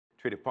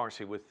Treaty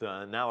Parsi with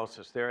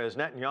analysis there. As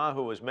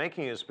Netanyahu was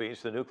making his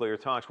speech, the nuclear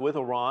talks with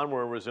Iran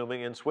were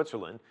resuming in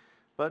Switzerland,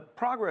 but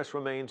progress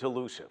remains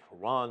elusive.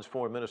 Iran's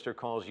foreign minister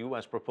calls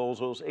U.S.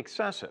 proposals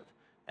excessive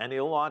and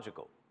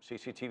illogical.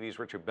 CCTV's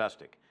Richard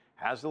Bestic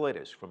has the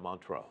latest from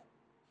Montreaux.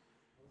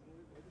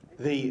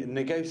 The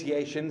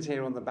negotiations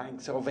here on the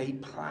banks of a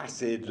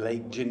placid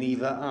Lake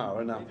Geneva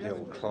are an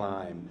uphill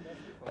climb.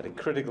 At a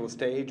critical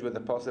stage with the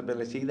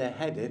possibility they're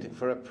headed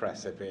for a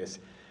precipice.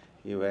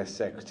 U.S.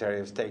 Secretary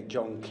of State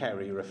John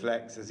Kerry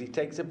reflects as he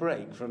takes a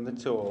break from the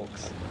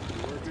talks.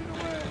 Working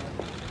away.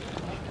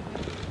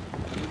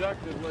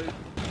 Productively.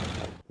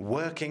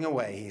 Working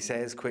away, he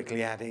says,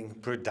 quickly adding,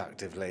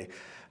 productively.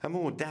 A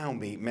more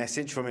downbeat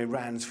message from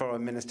Iran's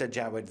Foreign Minister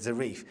Jawad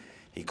Zarif.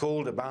 He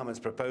called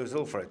Obama's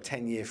proposal for a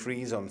 10-year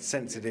freeze on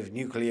sensitive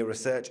nuclear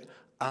research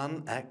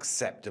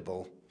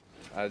unacceptable.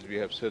 As we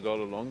have said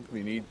all along,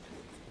 we need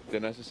the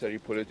necessary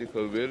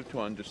political will to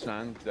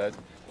understand that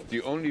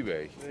the only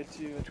way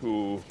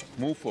to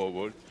move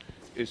forward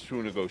is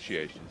through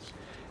negotiations.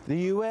 The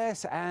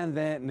US and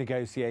their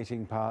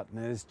negotiating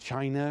partners,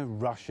 China,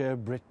 Russia,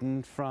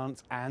 Britain,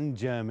 France and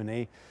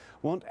Germany,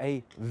 want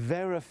a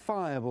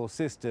verifiable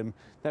system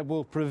that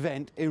will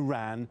prevent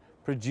Iran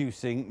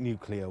producing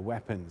nuclear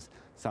weapons,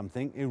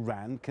 something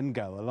Iran can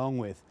go along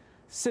with.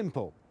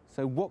 Simple.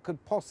 So what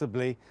could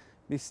possibly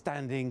be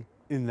standing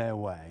in their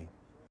way?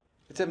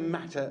 It's a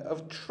matter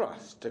of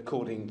trust,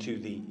 according to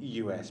the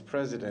US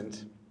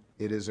president.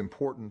 It is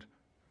important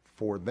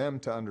for them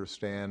to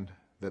understand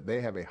that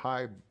they have a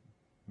high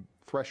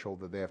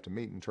threshold that they have to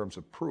meet in terms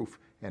of proof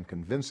and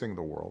convincing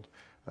the world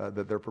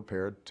that they're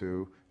prepared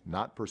to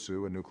not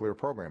pursue a nuclear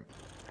program.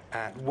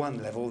 At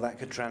one level, that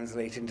could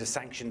translate into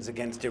sanctions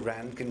against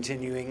Iran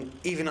continuing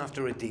even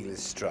after a deal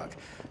is struck,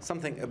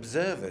 something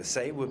observers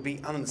say would be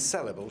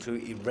unsellable to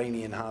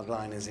Iranian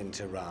hardliners in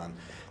Tehran.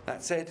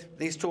 That said,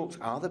 these talks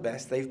are the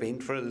best they've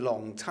been for a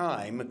long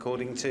time,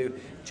 according to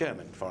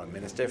German Foreign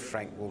Minister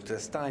Frank-Walter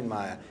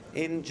Steinmeier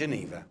in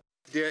Geneva.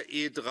 Der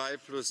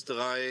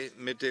E3+3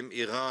 mit dem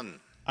Iran.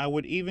 I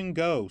would even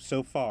go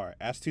so far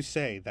as to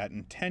say that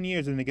in 10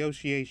 years of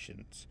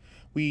negotiations,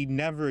 we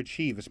never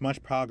achieve as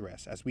much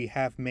progress as we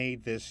have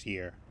made this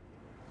year.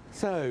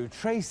 So,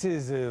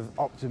 traces of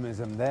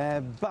optimism there,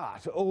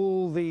 but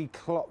all the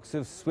clocks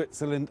of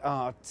Switzerland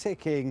are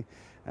ticking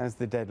as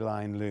the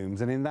deadline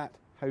looms. And in that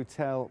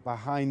hotel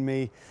behind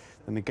me,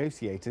 the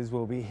negotiators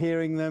will be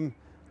hearing them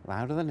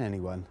louder than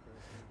anyone.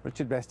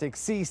 Richard Bestic,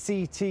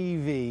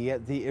 CCTV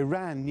at the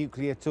Iran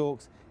nuclear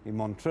talks in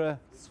Montreaux,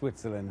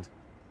 Switzerland.